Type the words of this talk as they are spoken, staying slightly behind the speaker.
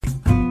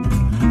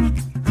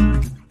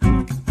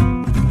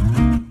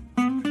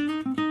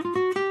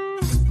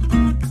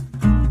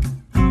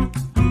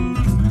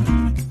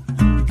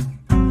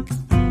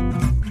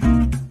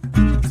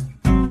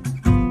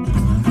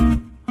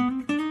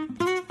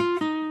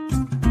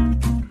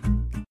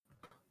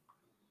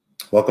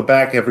Welcome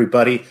back,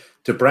 everybody,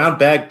 to Brown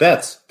Bag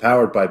Bets,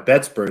 powered by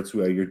BetSperts,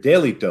 who are your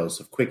daily dose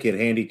of quick hit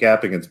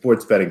handicapping and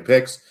sports betting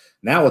picks.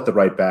 Now with the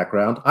right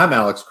background, I'm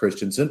Alex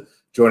Christensen.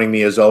 Joining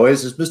me, as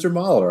always, is Mr.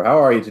 Mahler. How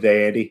are you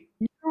today, Andy?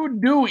 You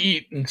do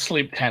eat and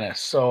sleep tennis,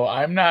 so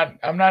I'm not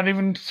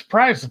even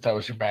surprised that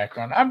was your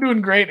background. I'm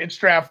doing great. It's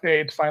draft day.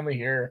 It's finally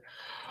here.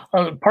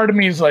 Part of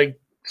me is like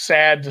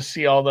sad to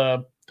see all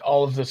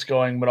of this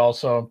going, but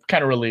also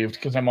kind of relieved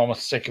because I'm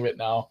almost sick of it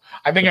now.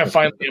 I think I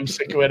finally am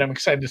sick of it. I'm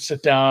excited to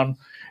sit down.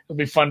 It'll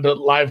be fun to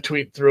live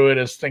tweet through it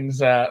as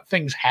things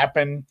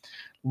happen.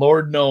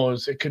 Lord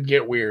knows it could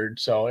get weird.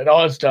 So it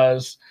always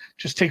does.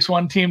 Just takes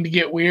one team to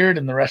get weird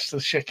and the rest of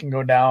the shit can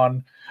go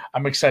down.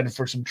 I'm excited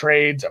for some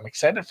trades. I'm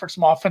excited for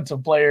some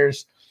offensive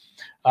players.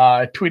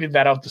 I tweeted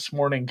that out this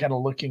morning, kind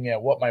of looking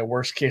at what my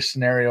worst case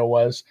scenario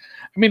was.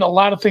 I mean, a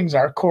lot of things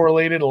are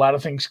correlated. A lot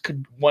of things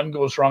one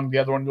goes wrong, the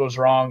other one goes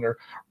wrong, or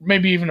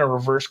maybe even a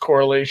reverse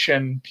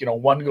correlation. You know,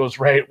 one goes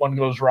right, one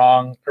goes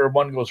wrong, or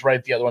one goes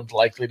right, the other one's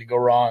likely to go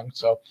wrong.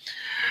 So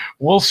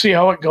we'll see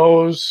how it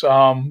goes.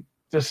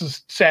 This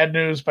is sad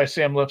news by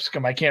Sam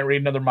Lipscomb. I can't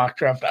read another mock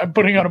draft. I'm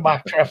putting out a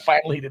mock draft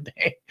finally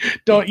today.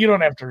 You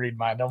don't have to read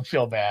mine. Don't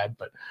feel bad.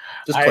 But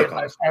just click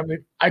on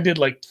it. I did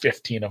like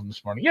 15 of them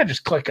this morning. Yeah,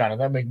 just click on it.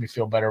 That made me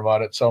feel better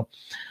about it. So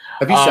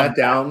have you sat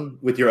down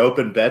with your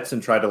open bets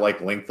and tried to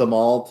link them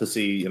all to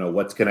see,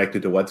 what's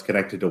connected to what's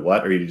connected to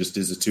what, or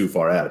is it too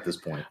far out at this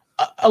point?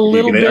 A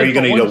little bit. Are you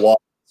going to need a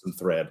wall some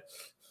thread?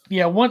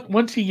 Yeah,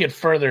 once you get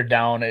further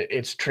down,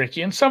 it's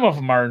tricky, and some of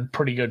them are in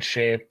pretty good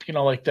shape.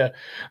 Like the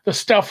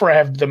stuff where I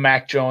have the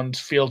Mac Jones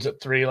Fields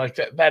at 3, like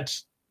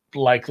that's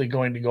likely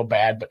going to go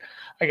bad. But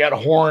I got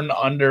Horn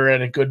under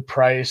at a good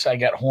price. I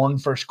got Horn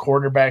first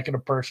quarterback at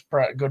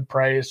a good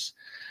price.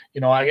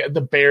 I got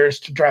the Bears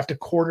to draft a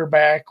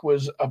quarterback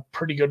was a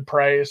pretty good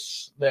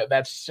price.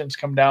 That's since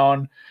come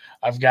down.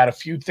 I've got a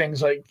few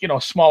things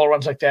smaller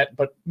ones like that,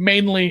 but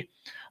mainly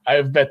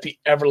I've bet the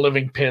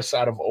ever-living piss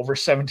out of over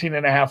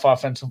 17.5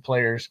 offensive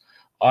players,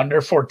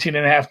 under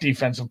 14.5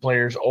 defensive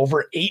players,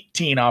 over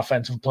 18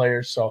 offensive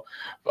players. So,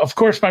 of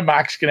course, my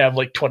mock's going to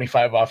have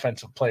 25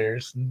 offensive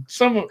players. And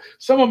some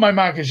of my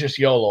mock is just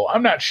YOLO.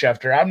 I'm not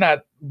Schefter. I'm not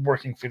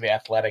working for The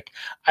Athletic.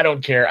 I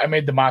don't care. I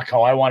made the mock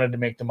how I wanted to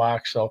make the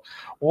mock. So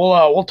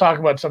we'll talk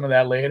about some of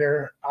that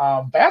later.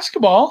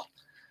 Basketball.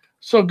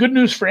 So good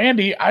news for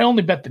Andy. I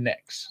only bet the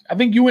Knicks. I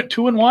think you went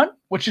 2-1,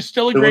 which is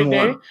still a great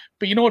day.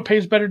 But you know what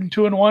pays better than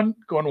 2-1?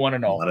 Going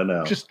 1-0.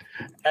 1-0. Just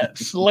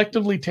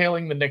selectively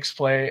tailing the Knicks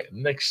play.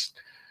 Knicks.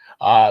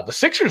 The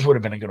Sixers would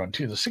have been a good one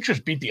too. The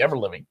Sixers beat the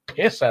ever-living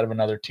piss out of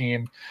another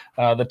team.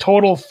 The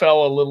total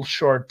fell a little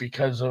short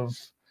because of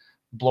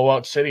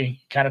blowout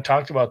city. Kind of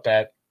talked about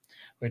that.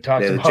 We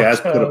talked about the Jazz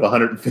put up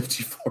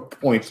 154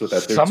 points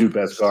without their two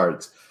best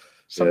guards.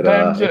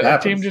 Sometimes a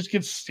team just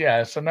gets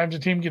sometimes a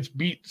team gets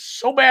beat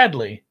so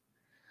badly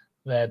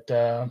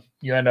that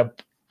you end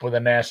up with a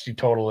nasty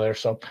total there.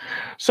 So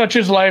such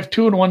is life.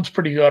 2-1's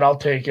pretty good. I'll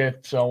take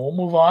it. So we'll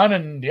move on.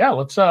 And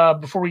let's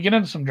before we get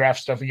into some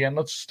draft stuff again,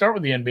 let's start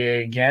with the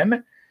NBA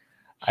again.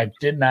 I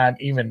did not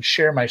even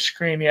share my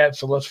screen yet,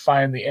 so let's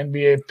find the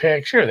NBA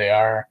picks. Here they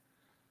are.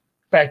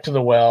 Back to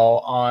the well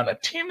on a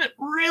team that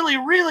really,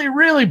 really,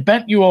 really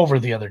bent you over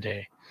the other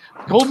day.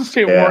 Golden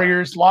State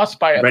Warriors lost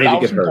by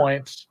 1,000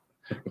 points.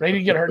 Ready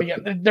to get hurt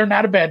again. They're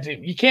not a bad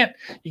team. You can't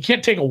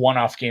take a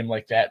one-off game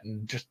like that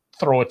and just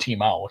throw a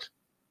team out.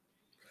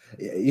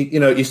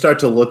 You start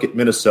to look at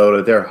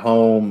Minnesota. They're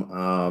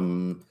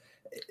home.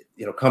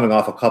 Coming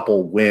off a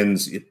couple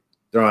wins.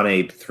 They're on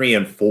a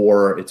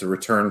 3-4. It's a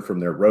return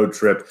from their road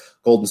trip.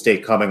 Golden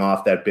State coming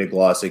off that big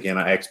loss again.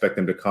 I expect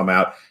them to come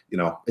out.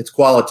 It's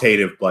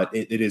qualitative, but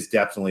it is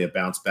definitely a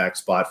bounce back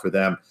spot for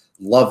them.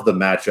 Love the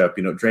matchup.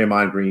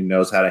 Draymond Green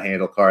knows how to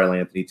handle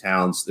Karl-Anthony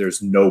Towns.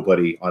 There's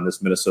nobody on this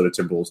Minnesota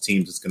Timberwolves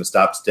team that's going to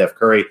stop Steph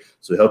Curry.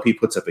 So I hope he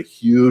puts up a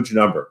huge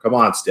number. Come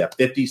on, Steph,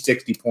 50,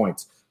 60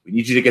 points. We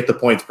need you to get the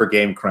points per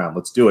game crown.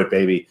 Let's do it,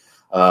 baby.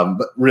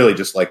 But really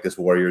just like this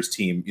Warriors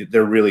team,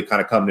 they're really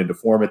kind of coming into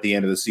form at the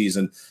end of the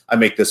season. I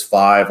make this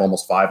 5,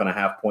 almost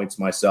 5.5 points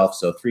myself.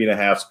 So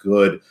 3.5 is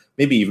good,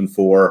 maybe even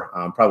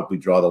 4. Probably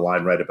draw the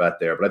line right about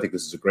there. But I think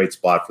this is a great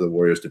spot for the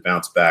Warriors to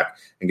bounce back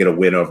and get a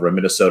win over a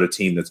Minnesota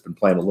team that's been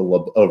playing a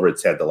little over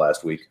its head the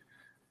last week.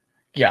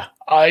 Yeah,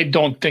 I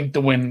don't think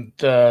the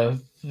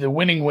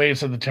winning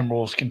ways of the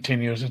Timberwolves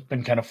continues. It's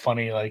been kind of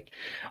funny,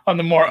 on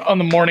the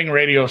morning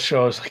radio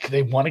shows,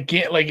 they won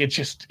again. It's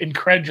just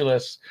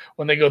incredulous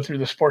when they go through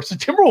the sports. The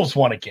Timberwolves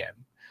won again.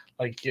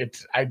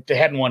 They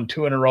hadn't won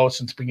 2 in a row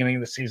since the beginning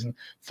of the season.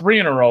 3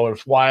 in a row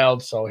is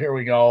wild. So here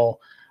we go.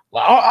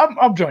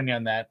 I'll join you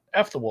on that.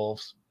 F the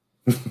Wolves.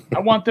 I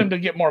want them to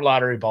get more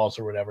lottery balls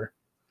or whatever.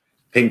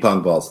 Ping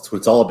pong balls. That's what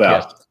it's all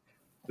about. Yes.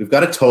 We've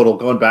got a total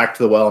going back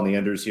to the well on the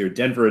enders here.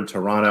 Denver and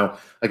Toronto.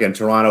 Again,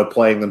 Toronto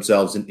playing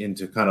themselves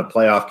into kind of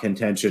playoff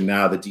contention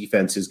now. The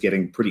defense is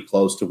getting pretty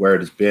close to where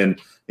it has been,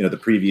 the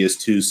previous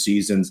 2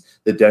 seasons.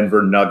 The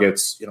Denver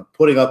Nuggets,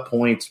 putting up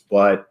points,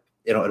 but,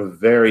 at a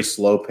very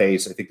slow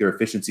pace. I think their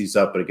efficiency's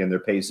up, but again, their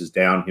pace is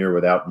down here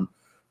without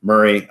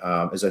Murray.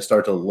 As I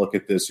start to look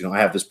at this, I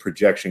have this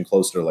projection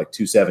closer to like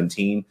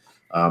 217.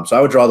 So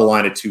I would draw the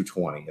line at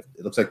 220.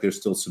 It looks like there's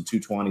still some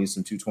 220s,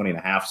 some 220 and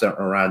a half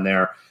around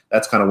there.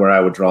 That's kind of where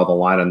I would draw the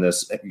line on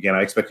this. Again,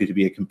 I expect it to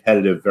be a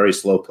competitive, very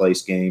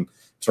slow-paced game.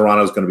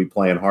 Toronto's going to be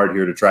playing hard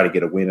here to try to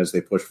get a win as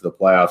they push for the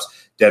playoffs.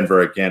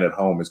 Denver, again, at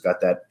home has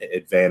got that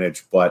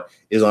advantage, but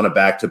is on a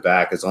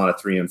back-to-back, is on a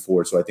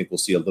 3-4. So I think we'll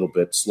see a little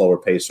bit slower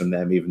pace from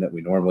them even than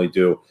we normally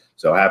do.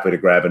 So happy to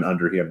grab an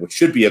under here, which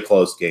should be a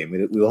close game.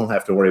 We won't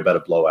have to worry about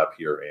a blowout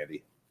here,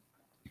 Andy.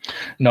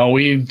 No,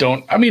 we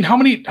don't. I mean, how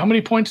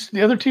many points did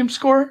the other team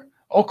score?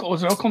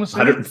 Was it Oklahoma City?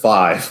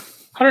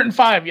 105.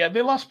 105. Yeah,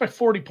 they lost by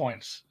 40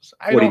 points.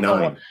 I 49.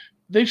 don't know.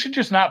 They should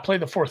just not play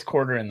the fourth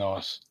quarter in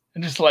those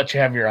and just let you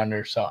have your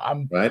under. So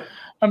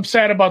I'm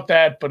sad about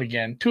that. But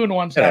again,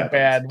 2-1's not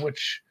bad.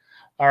 Which,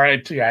 all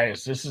right,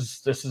 guys, this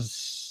is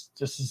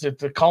it.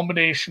 The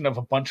culmination of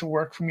a bunch of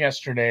work from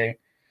yesterday,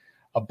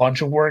 a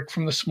bunch of work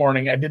from this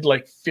morning. I did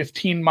like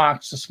 15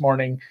 mocks this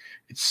morning.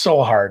 It's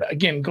so hard.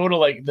 Again, go to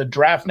like the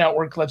Draft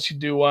Network lets you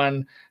do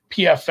one.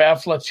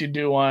 PFF lets you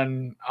do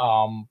one.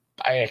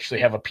 I actually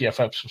have a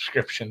PFF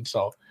subscription,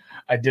 so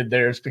I did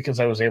theirs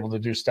because I was able to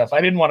do stuff. I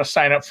didn't want to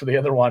sign up for the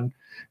other one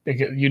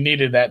because you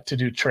needed that to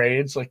do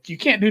trades. Like you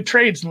can't do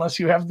trades unless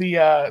you have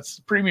the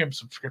premium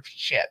subscription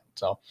shit.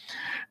 So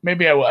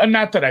maybe I will. And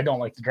not that I don't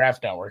like the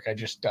Draft Network. I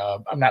just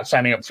I'm not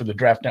signing up for the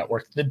Draft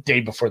Network the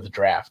day before the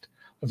draft.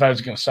 If I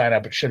was going to sign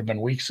up, it should have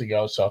been weeks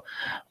ago. So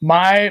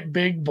my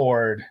big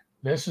board.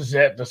 This is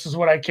it. This is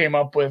what I came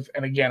up with.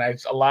 And again,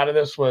 a lot of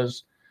this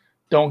was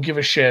don't give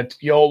a shit,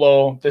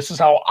 YOLO. This is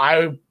how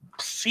I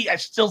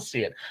still see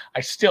it.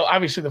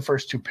 Obviously the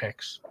first two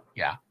picks.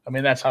 Yeah. I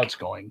mean, that's how it's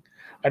going.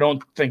 I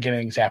don't think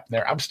anything's happened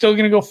there. I'm still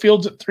going to go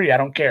Fields at 3. I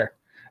don't care.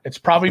 It's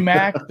probably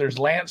Mac. There's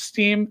Lance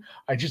team.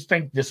 I just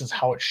think this is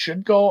how it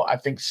should go. I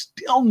think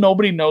still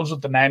nobody knows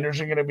what the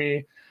Niners are going to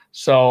be.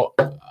 So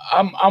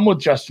I'm with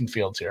Justin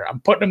Fields here.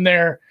 I'm putting him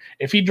there.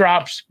 If he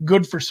drops,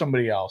 good for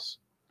somebody else.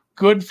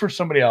 Good for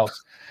somebody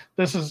else.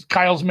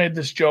 Kyle's made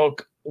this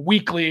joke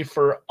weekly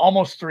for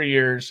almost 3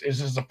 years.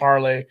 Is this a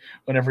parlay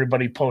when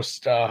everybody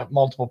posts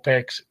multiple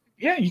picks?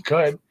 Yeah, you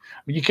could.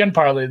 I mean, you can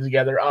parlay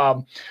together.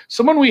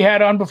 Someone we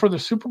had on before the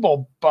Super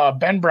Bowl,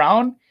 Ben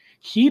Brown,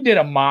 he did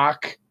a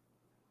mock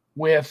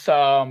with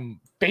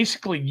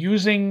basically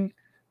using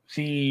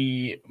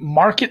the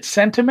market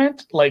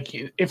sentiment, like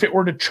if it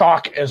were to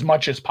chalk as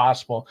much as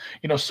possible.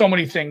 So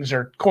many things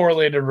are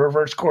correlated,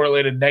 reverse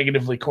correlated,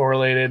 negatively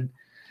correlated.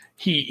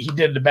 He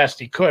did the best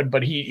he could,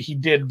 but he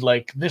did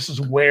like this is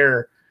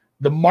where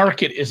the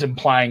market is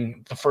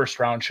implying the first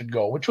round should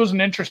go, which was an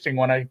interesting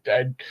one.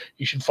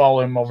 You should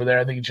follow him over there.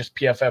 I think it's just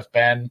PFF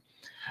Ben.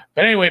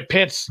 But anyway,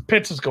 Pitts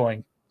is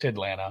going to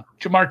Atlanta.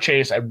 Jamar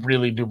Chase, I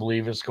really do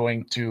believe, is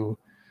going to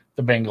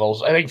the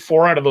Bengals. I think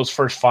 4 out of those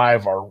first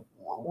 5 are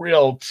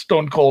real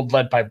stone cold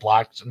led by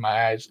blocks in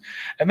my eyes.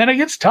 And then it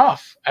gets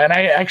tough. And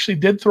I actually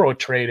did throw a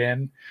trade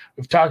in.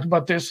 We've talked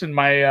about this in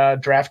my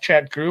draft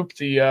chat group.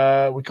 We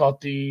call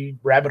it the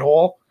rabbit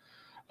hole.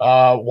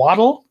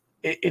 Waddle.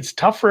 It's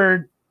tough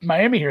for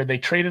Miami here. They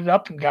traded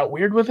up and got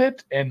weird with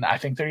it. And I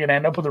think they're going to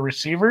end up with a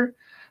receiver.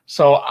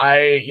 So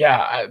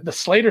the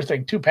Slater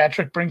thing too.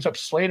 Patrick brings up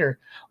Slater.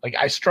 Like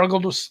I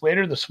struggled with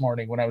Slater this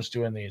morning when I was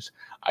doing these.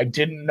 I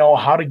didn't know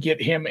how to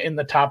get him in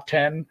the top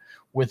 10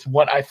 with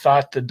what I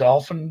thought the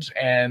Dolphins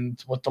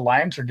and what the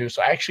Lions are due.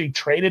 So I actually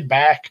traded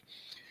back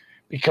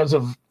because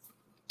of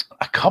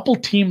a couple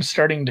teams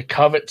starting to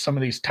covet some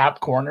of these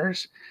top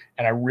corners.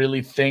 And I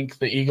really think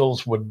the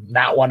Eagles would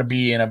not want to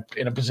be in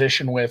a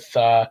position with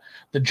the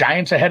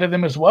Giants ahead of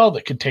them as well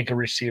that could take a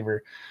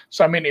receiver.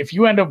 So, I mean, if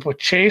you end up with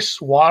Chase,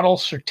 Waddle,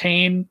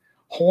 Surtain,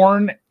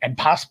 Horn, and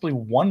possibly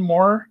one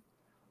more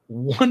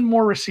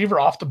receiver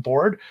off the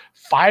board,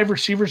 5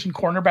 receivers and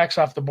cornerbacks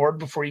off the board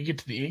before you get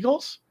to the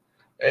Eagles,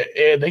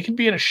 they could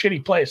be in a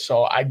shitty place.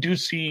 So I do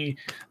see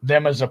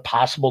them as a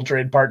possible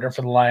trade partner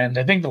for the Lions.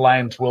 I think the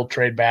Lions will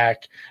trade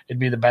back. It'd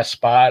be the best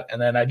spot.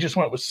 And then I just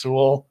went with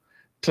Sewell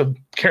to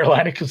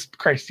Carolina because,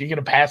 Christ, you're going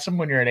to pass him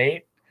when you're at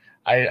 8?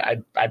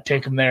 I'd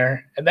take him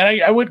there. And then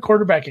I went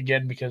quarterback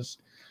again because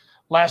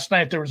last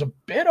night there was a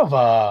bit of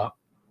a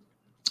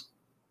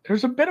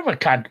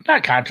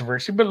not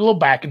controversy, but a little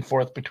back and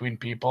forth between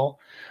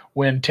people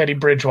when Teddy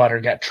Bridgewater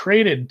got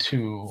traded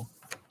to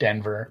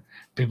Denver.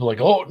 People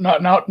like, oh,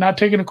 not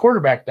taking a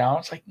quarterback now.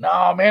 It's like,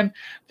 no, man,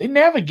 they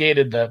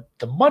navigated the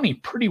money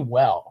pretty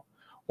well,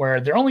 where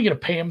they're only going to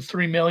pay him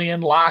 $3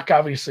 million. Locke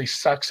obviously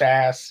sucks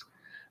ass.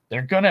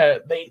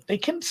 They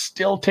can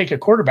still take a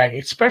quarterback,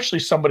 especially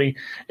somebody.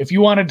 If you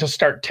wanted to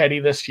start Teddy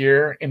this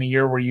year in a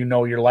year where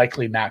you're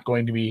likely not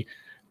going to be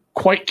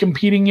quite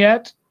competing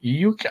yet,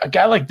 a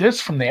guy like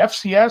this from the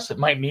FCS that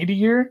might need a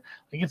year,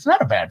 like it's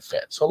not a bad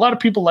fit. So a lot of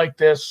people like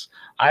this.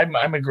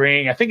 I'm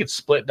agreeing. I think it's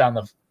split down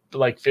the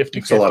like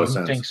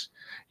 50-50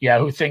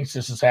 who thinks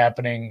this is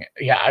happening.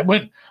 Yeah, I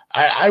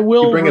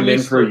will. You bring him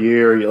in for a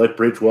year, you let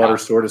Bridgewater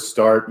sort of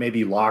start,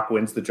 maybe Locke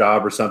wins the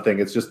job or something.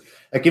 It's just,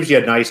 that gives you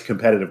a nice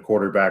competitive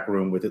quarterback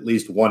room with at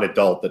least one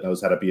adult that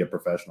knows how to be a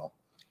professional.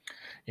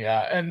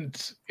 Yeah. And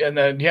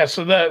then,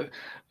 so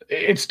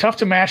it's tough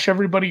to mash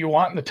everybody you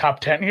want in the top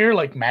 10 here,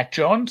 like Mac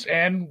Jones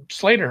and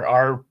Slater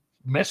are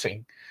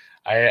missing.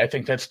 I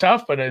think that's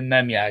tough, but and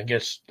then I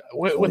guess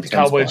with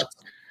the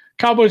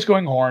Cowboys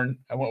going Horn,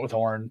 I went with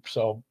Horn,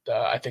 so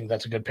I think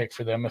that's a good pick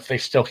for them. If they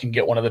still can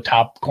get one of the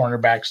top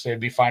cornerbacks, they'd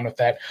be fine with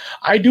that.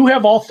 I do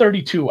have all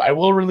 32. I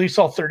will release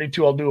all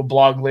 32. I'll do a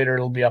blog later.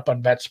 It'll be up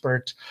on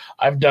BetSpurt.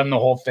 I've done the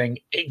whole thing.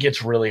 It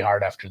gets really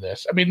hard after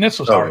this. I mean, this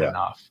was hard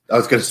enough. I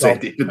was going to say,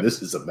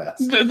 this is a mess.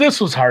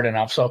 This was hard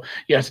enough. So,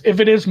 yes,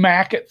 if it is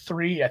Mac at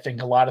 3, I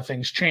think a lot of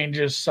things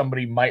changes.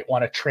 Somebody might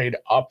want to trade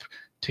up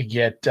to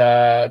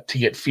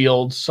get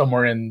Fields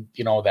somewhere in,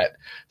 that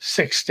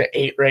 6 to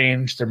 8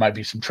 range. There might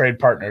be some trade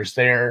partners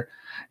there.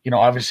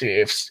 Obviously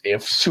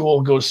if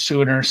Sewell goes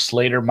sooner,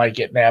 Slater might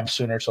get nabbed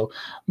sooner. So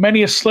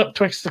many a slip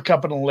twixt the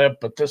cup and the lip,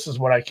 but this is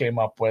what I came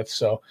up with.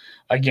 So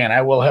again,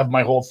 I will have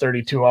my whole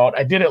 32 out.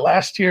 I did it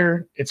last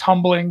year. It's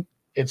humbling.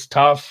 It's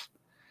tough.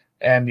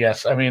 And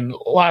yes, I mean,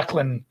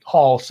 Lachlan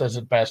Hall says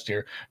it best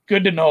here.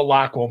 Good to know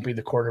Locke won't be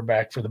the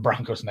quarterback for the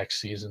Broncos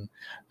next season.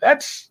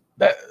 That's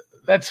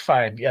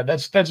fine. Yeah,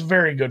 that's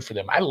very good for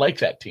them. I like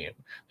that team.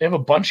 They have a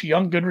bunch of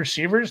young, good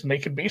receivers, and they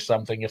could be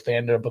something if they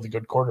ended up with a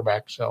good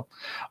quarterback. So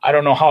I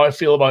don't know how I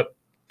feel about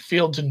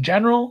Fields in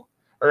general,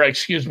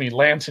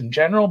 Lance in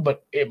general,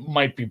 but it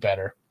might be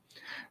better.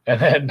 And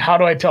then how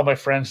do I tell my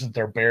friends that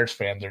they're Bears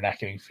fans they're not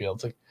getting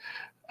Fields?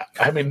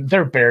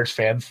 They're Bears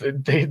fans.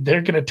 They're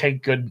going to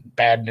take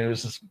bad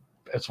news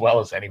as well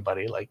as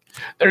anybody.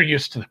 They're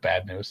used to the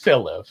bad news.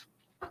 They'll live.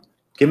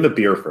 Give them a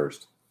beer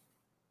first.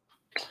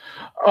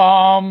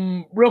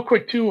 Real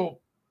quick too,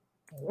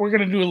 we're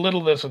going to do a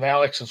little of this with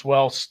Alex as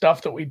well.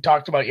 Stuff that we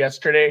talked about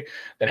yesterday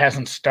that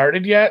hasn't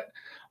started yet.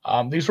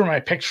 These were my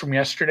picks from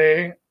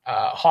yesterday.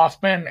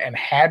 Hoffman and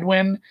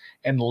Hadwin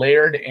and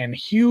Laird and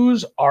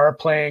Hughes are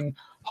playing.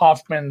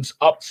 Hoffman's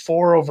up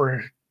 4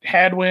 over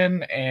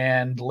Hadwin,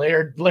 and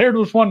Laird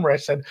was one where I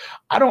said,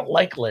 I don't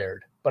like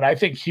Laird, but I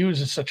think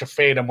Hughes is such a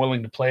fade. I'm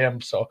willing to play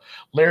him. So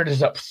Laird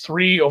is up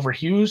 3 over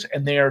Hughes,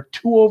 and they are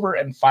 2 over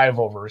and 5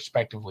 over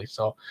respectively.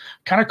 So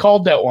kind of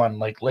called that one.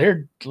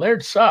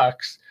 Laird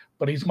sucks,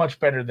 but he's much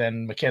better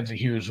than Mackenzie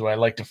Hughes, who I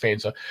like to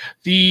fade. So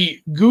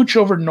the Gooch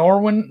over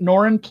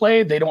Norin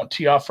play, they don't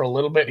tee off for a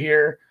little bit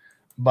here.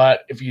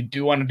 But if you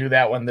do want to do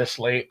that one this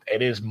late,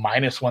 it is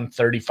minus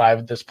 135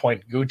 at this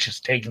point. Gooch is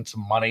taking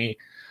some money.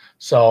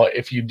 So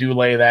if you do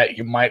lay that,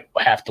 you might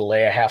have to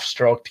lay a half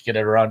stroke to get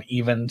it around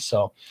even.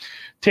 So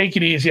take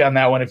it easy on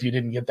that one if you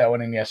didn't get that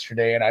one in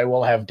yesterday. And I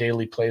will have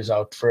daily plays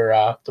out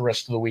for the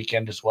rest of the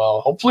weekend as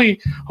well.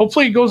 Hopefully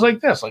it goes like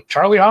this. Like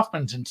Charlie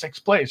Hoffman's in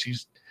 6th place.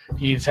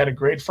 He's had a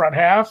great front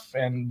half,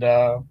 and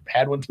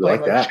Hadwin's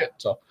playing like shit.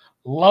 So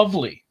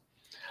lovely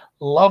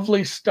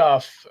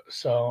stuff.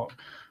 So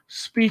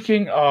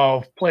speaking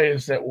of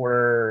plays that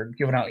were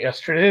given out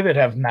yesterday that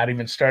have not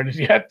even started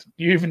yet,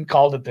 you even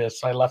called it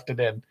this. I left it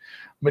in.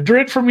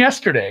 Madrid from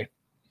yesterday.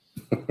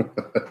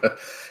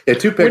 Yeah,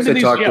 2 picks I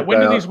talked about.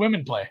 When do these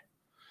women play?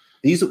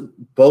 These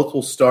both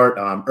will start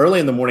early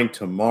in the morning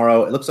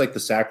tomorrow. It looks like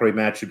the Zachary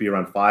match should be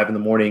around 5 in the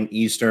morning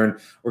Eastern.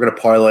 We're going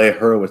to parlay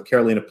her with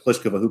Karolina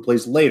Pliskova, who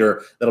plays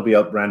later. That'll be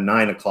up around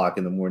 9 o'clock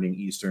in the morning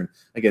Eastern.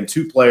 Again,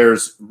 2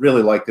 players,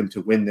 really like them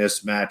to win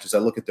this match. As I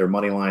look at their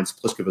money lines,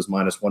 Pliskova's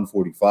minus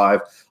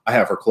 145. I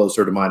have her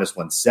closer to minus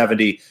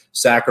 170.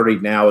 Zachary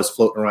now is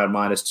floating around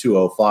minus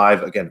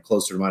 205. Again,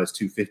 closer to minus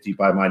 250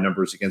 by my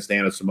numbers against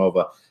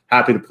Anisimova.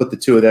 Happy to put the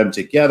 2 of them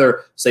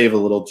together, save a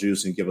little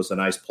juice, and give us a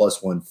nice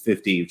plus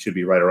 150. It should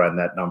be right around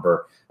that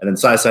number. And then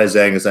Sai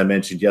Zhang, as I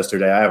mentioned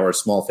yesterday, I have our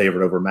small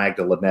favorite over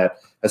Magda Linette,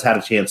 has had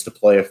a chance to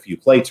play a few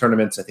clay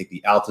tournaments. I think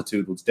the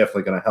altitude was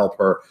definitely going to help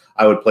her.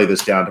 I would play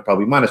this down to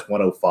probably minus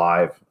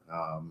 105.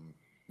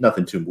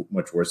 Nothing too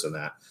much worse than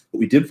that. But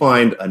we did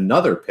find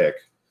another pick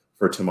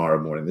for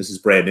tomorrow morning. This is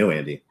brand new,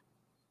 Andy.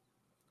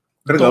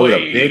 We're going to go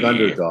with a big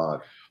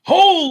underdog.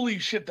 Holy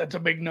shit, that's a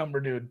big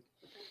number, dude.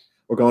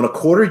 We're going a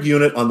quarter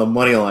unit on the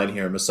money line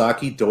here.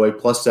 Misaki Doi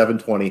plus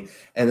 720.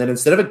 And then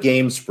instead of a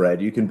game spread,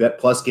 you can bet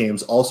plus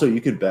games. Also, you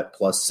could bet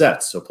plus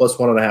sets. So plus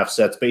 1.5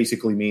 sets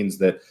basically means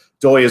that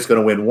Doi is going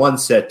to win 1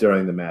 set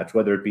during the match,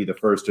 whether it be the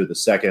first or the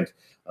second.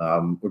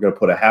 We're going to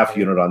put a half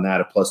unit on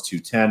that at plus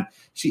 210.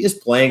 She is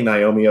playing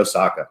Naomi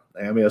Osaka.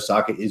 Naomi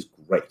Osaka is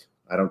great.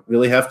 I don't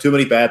really have too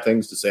many bad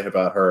things to say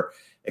about her,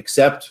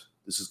 except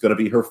this is going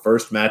to be her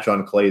first match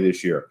on clay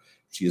this year.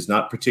 She is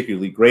not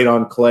particularly great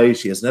on clay.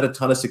 She hasn't had a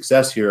ton of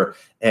success here.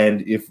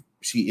 And if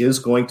she is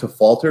going to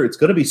falter, it's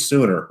going to be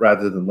sooner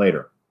rather than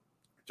later.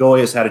 Doi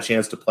has had a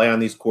chance to play on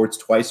these courts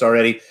twice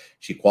already.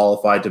 She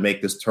qualified to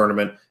make this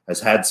tournament, has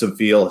had some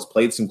feel, has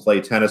played some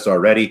clay tennis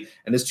already,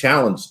 and has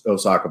challenged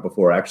Osaka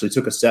before. Actually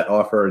took a set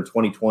off her in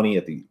 2020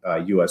 at the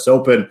U.S.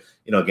 Open.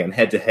 Again,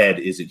 head-to-head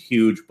isn't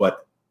huge,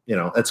 but,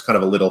 that's kind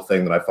of a little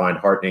thing that I find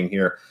heartening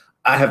here.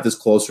 I have this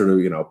closer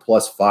to,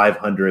 plus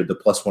 500, the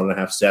plus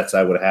 1.5 sets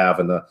I would have,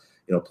 and the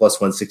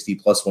plus 160,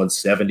 plus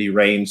 170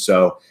 range.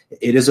 So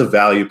it is a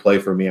value play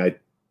for me.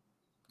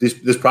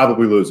 This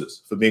probably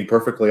loses. For being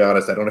perfectly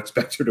honest, I don't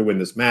expect her to win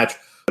this match.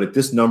 But at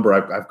this number,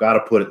 I've got to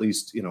put at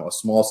least, a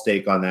small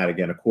stake on that.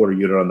 Again, a quarter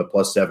unit on the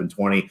plus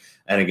 720.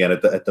 And again,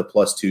 at the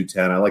plus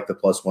 210, I like the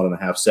plus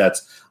 1.5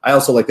 sets. I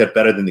also like that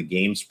better than the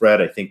game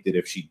spread. I think that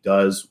if she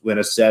does win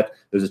a set,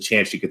 there's a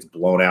chance she gets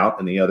blown out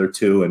in the other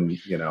two. And,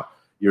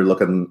 you're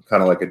looking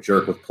kind of like a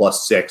jerk with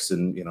plus 6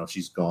 and,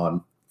 she's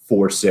gone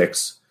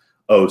 4-6.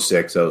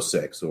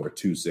 0-6-0-6 or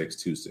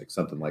 2-6-2-6,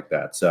 something like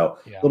that. So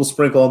a little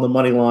sprinkle on the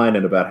money line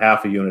and about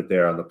half a unit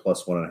there on the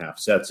plus 1.5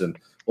 sets. And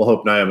we'll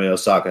hope Naomi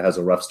Osaka has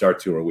a rough start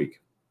to her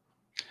week.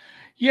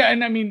 Yeah.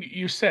 And I mean,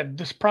 you said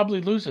this probably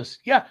loses.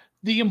 Yeah.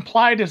 The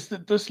implied is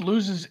that this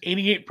loses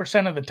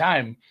 88% of the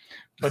time.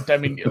 But I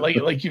mean,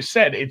 like you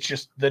said, it's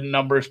just the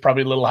number is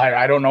probably a little higher.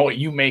 I don't know what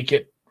you make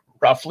it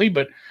roughly,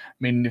 but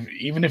I mean,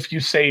 even if you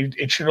say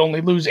it should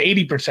only lose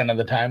 80% of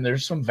the time,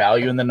 there's some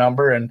value in the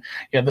number. And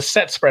the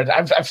set spreads,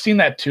 I've seen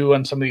that too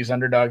on some of these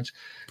underdogs.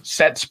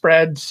 Set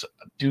spreads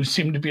do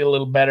seem to be a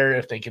little better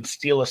if they can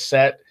steal a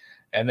set.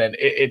 And then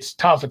it's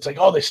tough. It's like,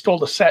 oh, they stole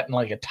the set in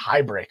like a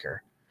tiebreaker.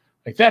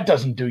 Like that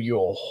doesn't do you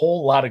a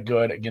whole lot of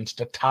good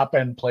against a top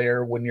end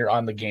player when you're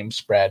on the game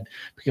spread,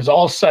 because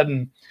all of a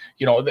sudden,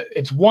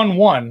 it's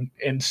 1-1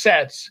 in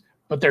sets,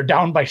 but they're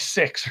down by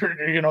 6 or,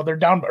 they're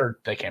down, or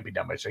they can't be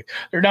down by 6.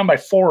 They're down by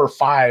 4 or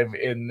 5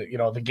 in,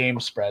 the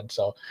game spread.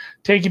 So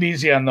take it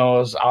easy on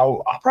those.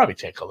 I'll probably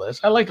take a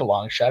list. I like a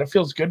long shot. It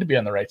feels good to be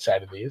on the right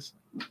side of these.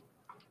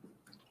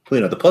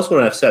 Well, the plus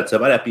 1.5 sets,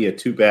 that might not be a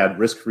too bad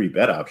risk-free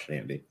bet option,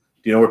 Andy.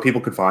 Do you know where people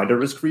could find a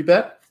risk-free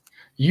bet?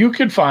 You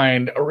could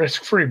find a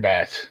risk-free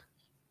bet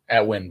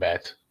at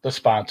WynnBET, the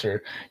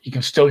sponsor. You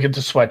can still get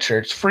the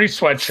sweatshirts, free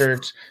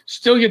sweatshirts,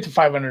 still get the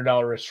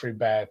 $500 risk-free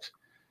bet.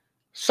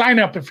 Sign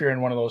up if you're in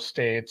one of those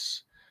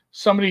states.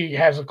 Somebody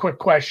has a quick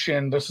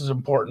question. This is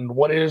important.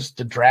 What is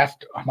the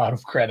draft amount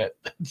of credit?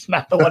 It's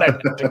not the one I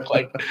think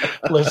like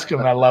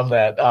Liscombe. I love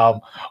that.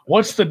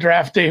 What's the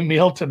draft day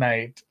meal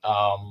tonight?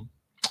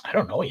 I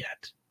don't know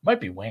yet. Might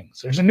be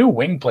wings. There's a new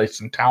wing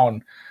place in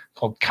town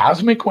called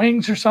Cosmic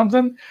Wings or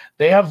something.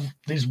 They have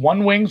these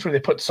one wings where they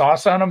put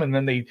sauce on them and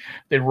then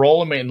they roll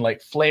them in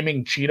like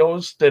flaming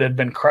Cheetos that had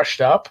been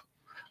crushed up.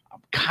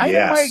 Kind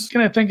of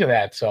going to think of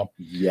that. So,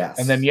 yes.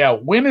 And then,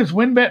 Wynn is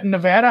WynnBET in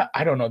Nevada.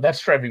 I don't know. That's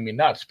driving me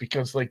nuts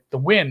because like the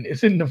Wynn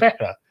is in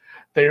Nevada.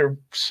 They're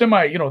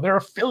they're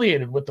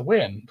affiliated with the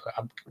Wynn.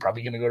 I'm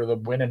probably going to go to the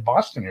Wynn in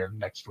Boston here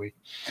next week.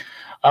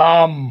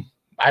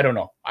 I don't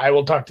know. I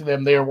will talk to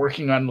them. They are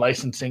working on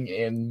licensing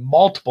in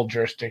multiple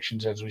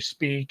jurisdictions as we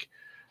speak.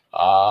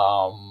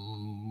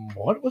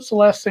 What was the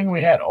last thing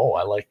we had? Oh,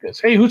 I like this.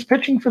 Hey, who's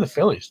pitching for the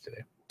Phillies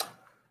today?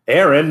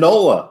 Aaron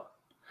Nola.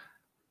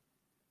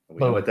 We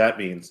know what that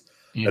means.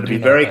 But to be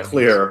very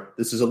clear,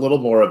 this is a little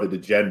more of a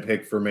degen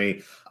pick for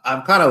me.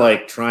 I'm kind of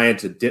like trying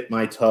to dip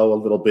my toe a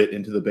little bit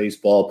into the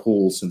baseball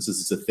pool since this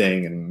is a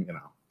thing and,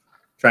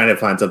 trying to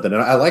find something.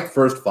 And I like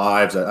first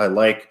fives. I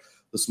like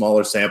the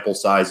smaller sample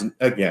size. And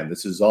again,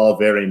 this is all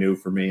very new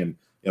for me. And,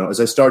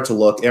 as I start to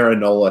look, Aaron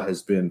Nola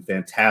has been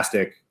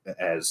fantastic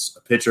as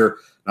a pitcher,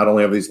 not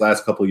only over these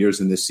last couple of years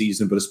in this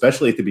season, but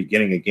especially at the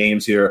beginning of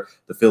games here.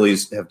 The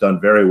Phillies have done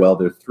very well.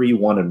 They're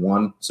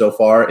 3-1-1 so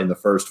far in the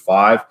first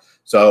 5.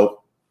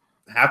 So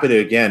happy to,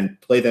 again,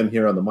 play them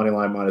here on the money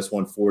line minus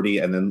 140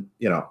 and then,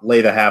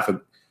 lay the half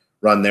a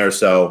run there.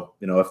 So,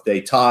 if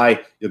they tie,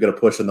 you'll get a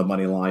push on the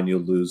money line.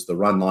 You'll lose the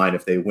run line.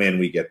 If they win,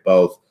 we get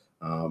both.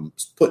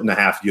 Putting a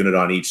half unit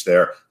on each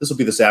there. This will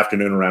be this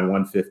afternoon around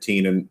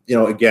 1:15. And,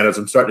 again, as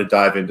I'm starting to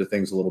dive into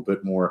things a little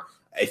bit more,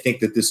 I think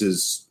that this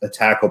is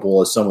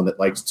attackable as someone that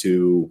likes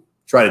to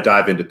try to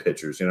dive into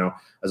pitchers.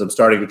 As I'm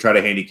starting to try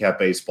to handicap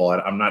baseball,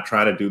 I'm not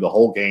trying to do the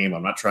whole game.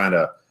 I'm not trying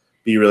to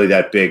be really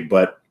that big,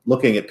 but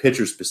looking at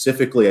pitchers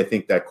specifically, I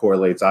think that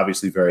correlates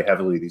obviously very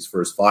heavily these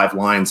first 5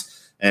 lines.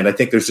 And I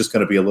think there's just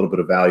going to be a little bit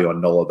of value on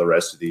Nola the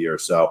rest of the year.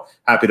 So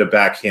happy to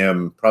back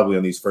him probably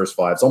on these first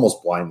 5s,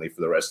 almost blindly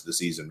for the rest of the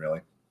season, really.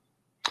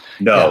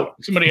 No. Yeah,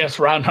 somebody asked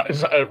Ron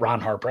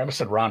Harper. I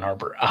said Ron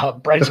Harper.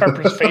 Bryce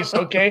Harper's face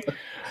okay?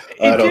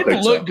 It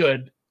didn't look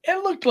good.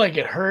 It looked like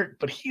it hurt,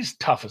 but he's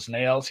tough as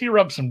nails. He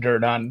rubbed some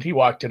dirt on it. He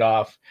walked it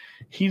off.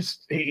 He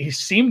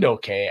seemed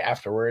okay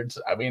afterwards.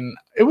 I mean,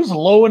 it was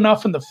low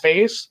enough in the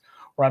face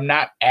where I'm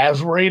not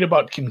as worried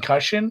about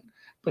concussion,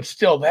 but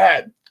still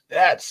that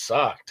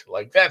sucked.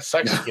 Like that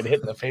sucks to get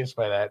hit in the face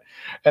by that.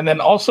 And then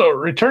also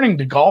returning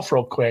to golf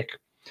real quick,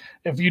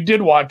 if you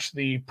did watch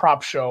the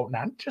prop show,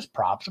 not just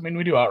props, I mean,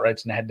 we do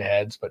outrights and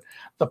head-to-heads, but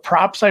the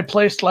props I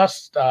placed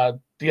the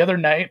other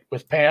night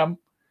with Pam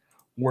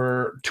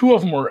were 2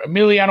 of them were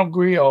Emiliano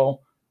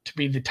Grillo to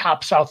be the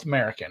top South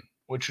American,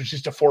 which was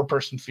just a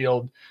 4-person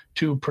field,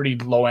 2 pretty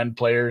low-end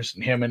players,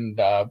 and him and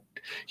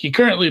he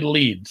currently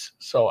leads.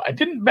 So I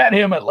didn't bet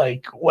him at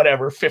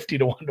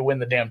 50-1 to win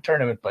the damn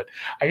tournament, but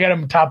I got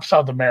him top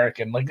South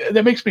American. Like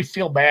that makes me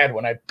feel bad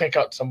when I pick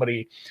out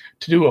somebody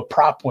to do a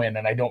prop win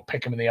and I don't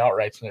pick him in the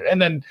outrights.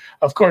 And then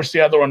of course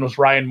the other one was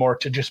Ryan Moore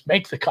to just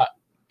make the cut,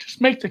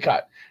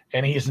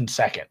 and he's in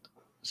second.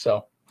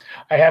 So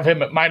I have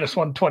him at minus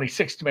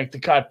 126 to make the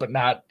cut, but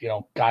not,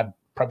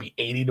 probably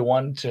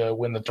 80-1 to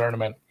win the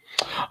tournament.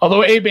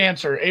 Although Abe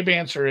Answer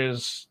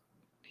is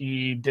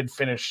He did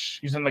finish.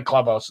 He's in the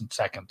clubhouse in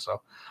second,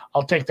 so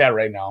I'll take that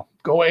right now.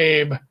 Go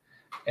Abe.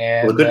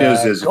 And well, the good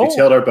news is if you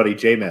tell our buddy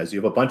J-Maz,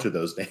 you have a bunch of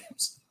those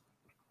names.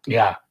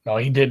 Yeah, no,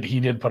 he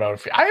did put out a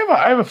few. I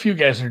have a few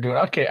guys that are doing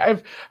okay. I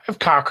have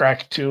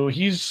Cockrack too.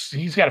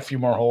 He's got a few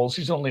more holes.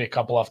 He's only a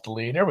couple off the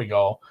lead. There we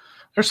go.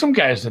 There's some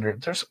guys that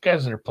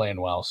are playing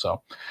well.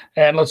 So,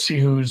 and let's see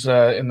who's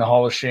in the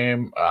Hall of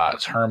Shame.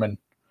 It's Herman.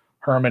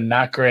 Herman,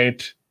 not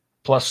great.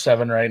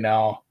 +7 right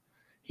now.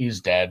 He's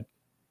dead.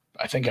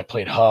 I think I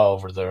played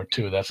over there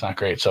too. That's not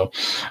great. So,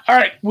 all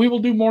right, we will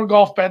do more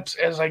golf bets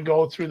as I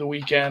go through the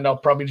weekend. I'll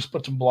probably just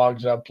put some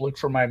blogs up. Look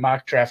for my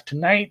mock draft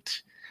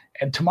tonight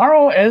and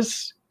tomorrow,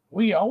 as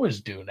we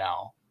always do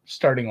now,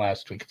 starting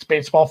last week. It's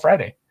Baseball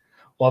Friday.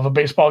 We'll have a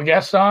baseball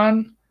guest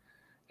on,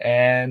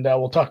 and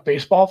we'll talk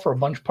baseball for a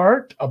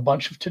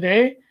bunch of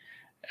today,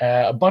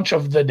 a bunch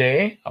of the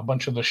day, a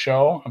bunch of the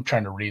show. I'm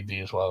trying to read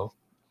these well.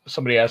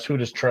 Somebody asked, who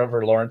does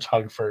Trevor Lawrence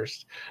hug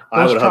first?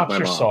 Those tops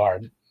are so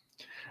hard.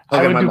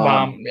 I would do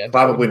mom. Yeah,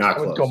 probably not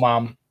close.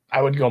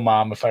 I would go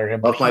mom if I were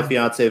him. Love my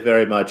fiance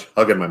very much.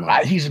 Hugging my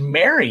mom. He's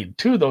married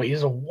too, though.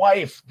 He's a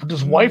wife.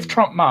 Does wife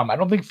trump mom? I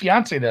don't think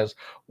fiance does.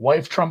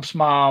 Wife trumps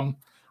mom.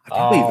 I'd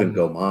probably even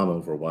go mom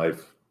over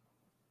wife.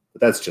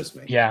 But that's just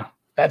me. Yeah,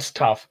 that's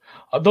tough.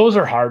 Those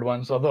are hard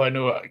ones. Although I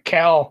knew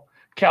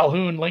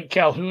Link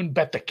Calhoun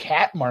bet the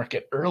cat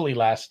market early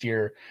last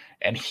year,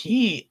 and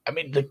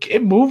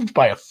it moved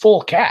by a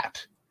full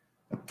cat.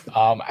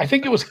 I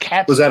think it was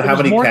cats. Was that how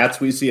many cats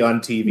we see on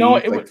TV? No,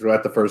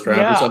 throughout the first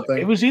round or something.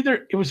 It was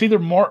either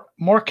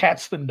more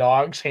cats than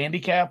dogs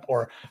handicap,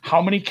 or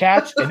how many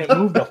cats, and it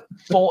moved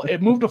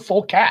a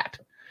full cat.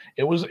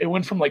 It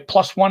went from like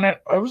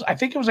 +1. I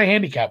think it was a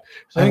handicap.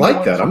 I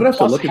like that. I'm gonna have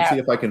to look and see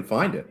if I can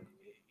find it.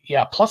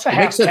 Yeah, plus a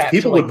half. Makes sense.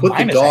 People would put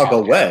the dog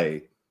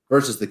away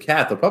versus the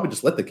cat. They'll probably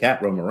just let the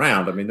cat roam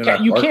around. I mean,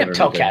 you can't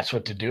tell cats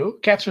what to do.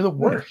 Cats are the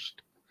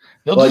worst.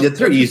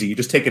 They're easy. You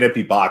just take an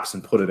empty box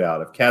and put it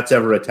out. If cats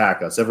ever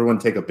attack us, everyone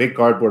take a big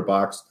cardboard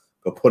box,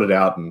 go put it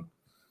out, and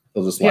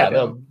they'll just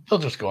they'll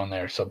just go in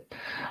there. So,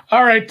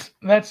 all right,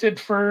 that's it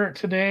for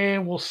today.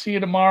 We'll see you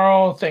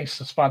tomorrow. Thanks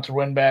to sponsor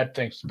WinBet.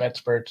 Thanks to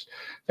BetSperts.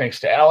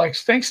 Thanks to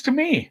Alex. Thanks to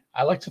me.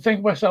 I like to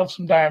thank myself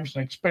sometimes,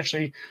 and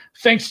especially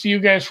thanks to you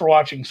guys for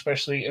watching,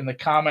 especially in the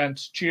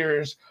comments.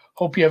 Cheers.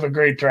 Hope you have a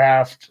great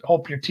draft.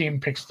 Hope your team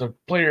picks the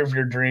player of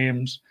your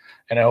dreams,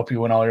 and I hope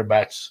you win all your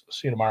bets.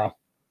 See you tomorrow.